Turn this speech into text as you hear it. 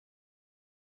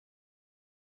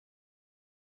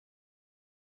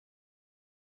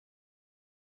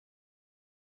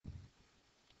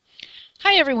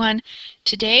Hi everyone!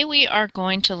 Today we are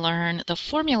going to learn the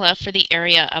formula for the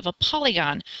area of a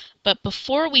polygon. But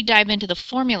before we dive into the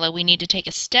formula, we need to take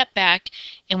a step back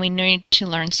and we need to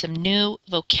learn some new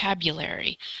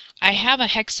vocabulary. I have a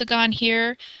hexagon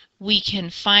here. We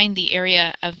can find the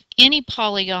area of any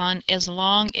polygon as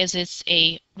long as it's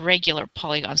a regular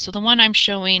polygon. So the one I'm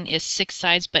showing is 6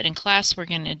 sides, but in class we're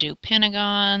going to do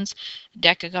pentagons,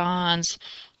 decagons,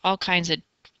 all kinds of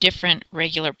different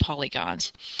regular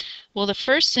polygons. Well, the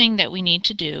first thing that we need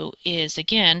to do is,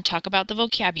 again, talk about the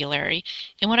vocabulary.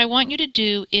 And what I want you to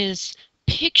do is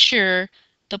picture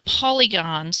the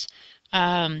polygons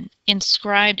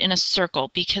inscribed in a circle,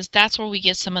 because that's where we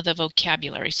get some of the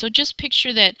vocabulary. So just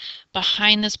picture that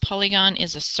behind this polygon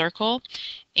is a circle.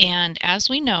 And as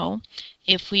we know,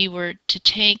 if we were to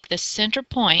take the center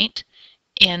point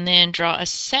and then draw a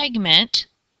segment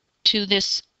to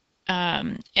this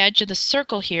edge of the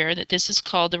circle here, that this is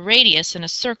called the radius in a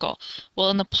circle. Well,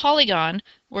 in the polygon,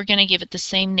 we're going to give it the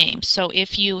same name. So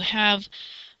if you have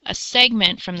a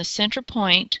segment from the center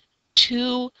point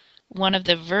to one of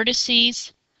the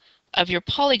vertices of your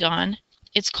polygon,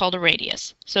 it's called a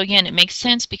radius. So again, it makes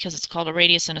sense because it's called a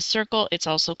radius in a circle. It's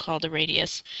also called a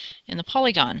radius in the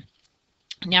polygon.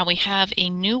 Now we have a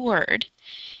new word,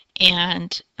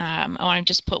 and I want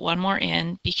to just put one more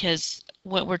in because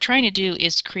what we're trying to do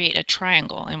is create a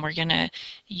triangle, and we're going to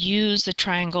use the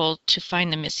triangle to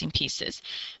find the missing pieces.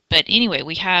 But anyway,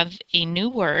 we have a new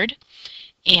word,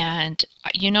 and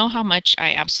you know how much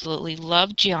I absolutely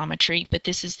love geometry, but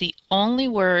this is the only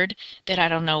word that I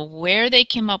don't know where they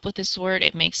came up with this word.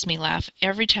 It makes me laugh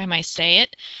every time I say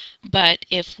it. But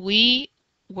if we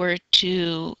were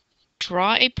to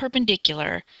draw a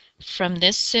perpendicular from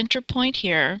this center point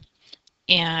here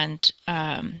and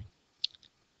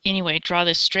anyway, draw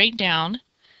this straight down.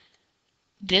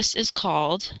 This is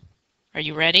called, are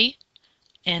you ready?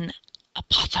 An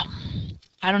apothem.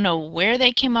 I don't know where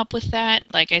they came up with that.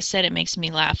 Like I said, it makes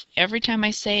me laugh every time I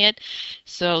say it.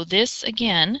 So this,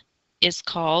 again, is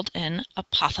called an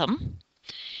apothem.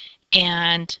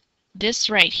 And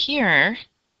this right here,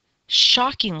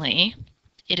 shockingly,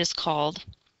 it is called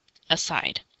a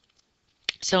side.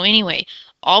 So anyway,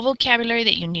 all vocabulary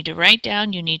that you need to write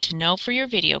down, you need to know for your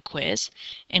video quiz.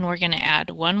 And we're going to add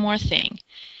one more thing.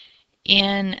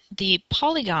 In the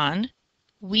polygon,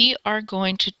 we are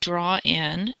going to draw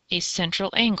in a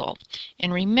central angle.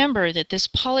 And remember that this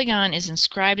polygon is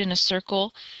inscribed in a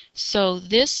circle. So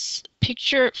this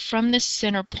picture from this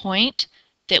center point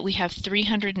that we have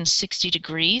 360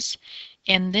 degrees.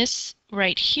 And this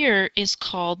right here is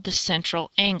called the central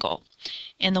angle.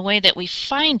 And the way that we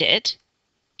find it,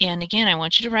 and again, I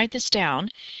want you to write this down,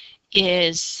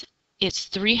 is it's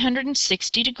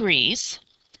 360 degrees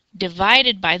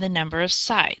divided by the number of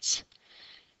sides.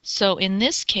 So in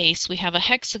this case, we have a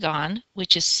hexagon,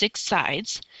 which is 6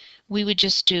 sides. We would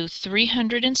just do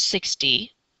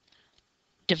 360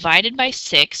 divided by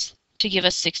 6 to give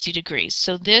us 60 degrees.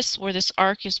 So this, where this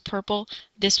arc is purple,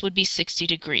 this would be 60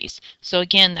 degrees. So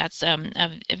again, that's a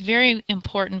very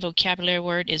important vocabulary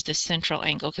word, is the central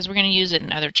angle, because we're going to use it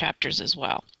in other chapters as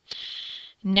well.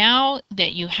 Now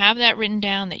that you have that written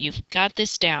down, that you've got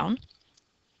this down,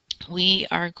 we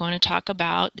are going to talk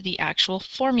about the actual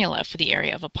formula for the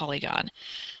area of a polygon.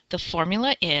 The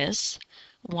formula is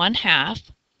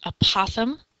 1/2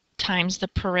 apothem times the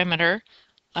perimeter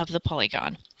of the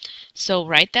polygon. So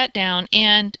write that down,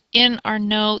 and in our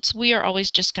notes we are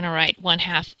always just going to write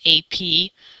 1/2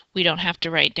 AP. We don't have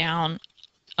to write down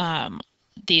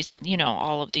these,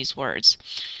 all of these words.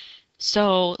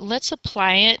 So let's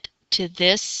apply it to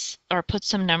this, or put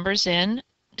some numbers in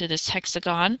to this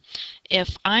hexagon.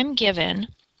 If I'm given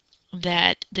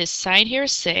that this side here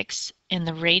is 6 and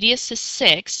the radius is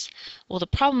 6, well, the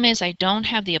problem is I don't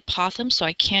have the apothem, so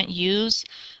I can't use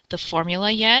the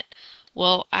formula yet.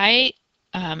 Well, I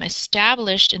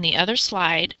established in the other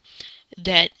slide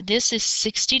that this is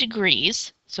 60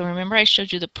 degrees. So remember, I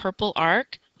showed you the purple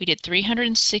arc. We did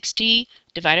 360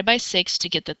 divided by 6 to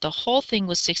get that the whole thing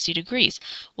was 60 degrees.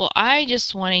 Well, I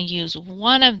just want to use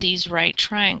one of these right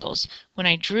triangles. When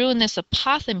I drew in this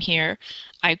apothem here,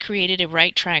 I created a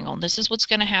right triangle. And this is what's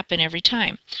going to happen every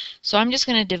time. So I'm just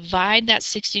going to divide that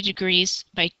 60 degrees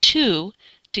by 2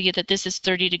 to get that this is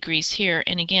 30 degrees here.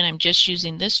 And again, I'm just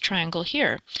using this triangle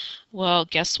here. Well,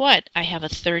 guess what? I have a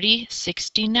 30,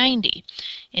 60, 90.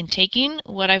 And taking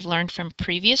what I've learned from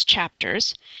previous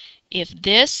chapters, if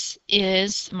this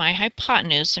is my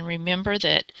hypotenuse, and remember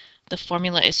that the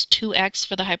formula is 2x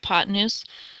for the hypotenuse,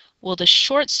 well, the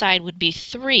short side would be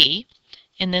 3,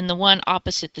 and then the one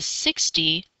opposite the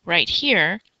 60 right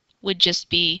here would just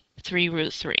be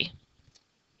 3√3.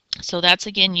 So that's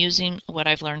again using what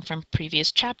I've learned from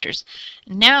previous chapters.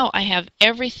 Now I have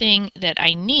everything that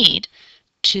I need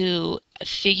to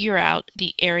figure out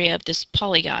the area of this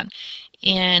polygon.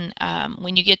 And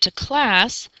when you get to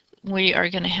class, we are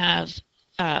going to have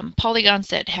polygons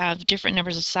that have different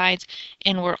numbers of sides,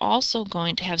 and we're also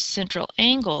going to have central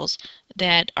angles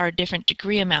that are different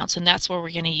degree amounts, and that's where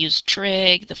we're going to use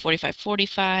trig, the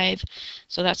 45-45,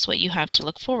 so that's what you have to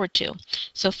look forward to.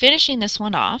 So finishing this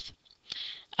one off,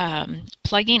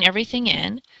 plugging everything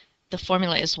in, the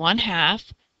formula is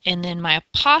 1/2, and then my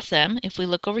apothem, if we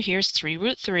look over here, is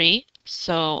 3√3,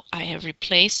 so I have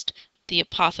replaced the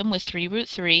apothem with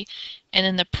 3√3, and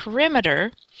then the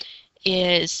perimeter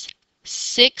is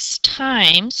 6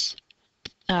 times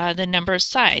the number of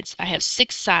sides. I have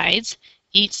 6 sides.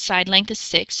 Each side length is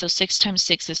 6, so 6 times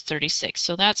 6 is 36.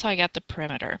 So that's how I got the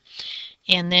perimeter.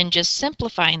 And then just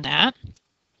simplifying that,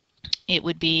 it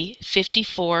would be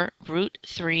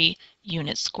 54√3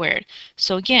 units squared.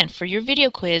 So again, for your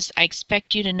video quiz, I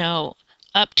expect you to know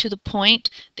up to the point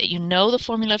that you know the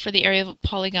formula for the area of a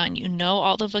polygon, you know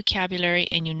all the vocabulary,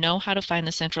 and you know how to find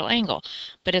the central angle.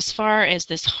 But as far as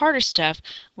this harder stuff,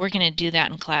 we're going to do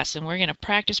that in class, and we're going to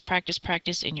practice, practice,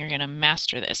 practice, and you're going to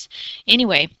master this.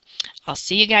 Anyway, I'll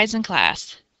see you guys in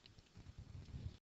class.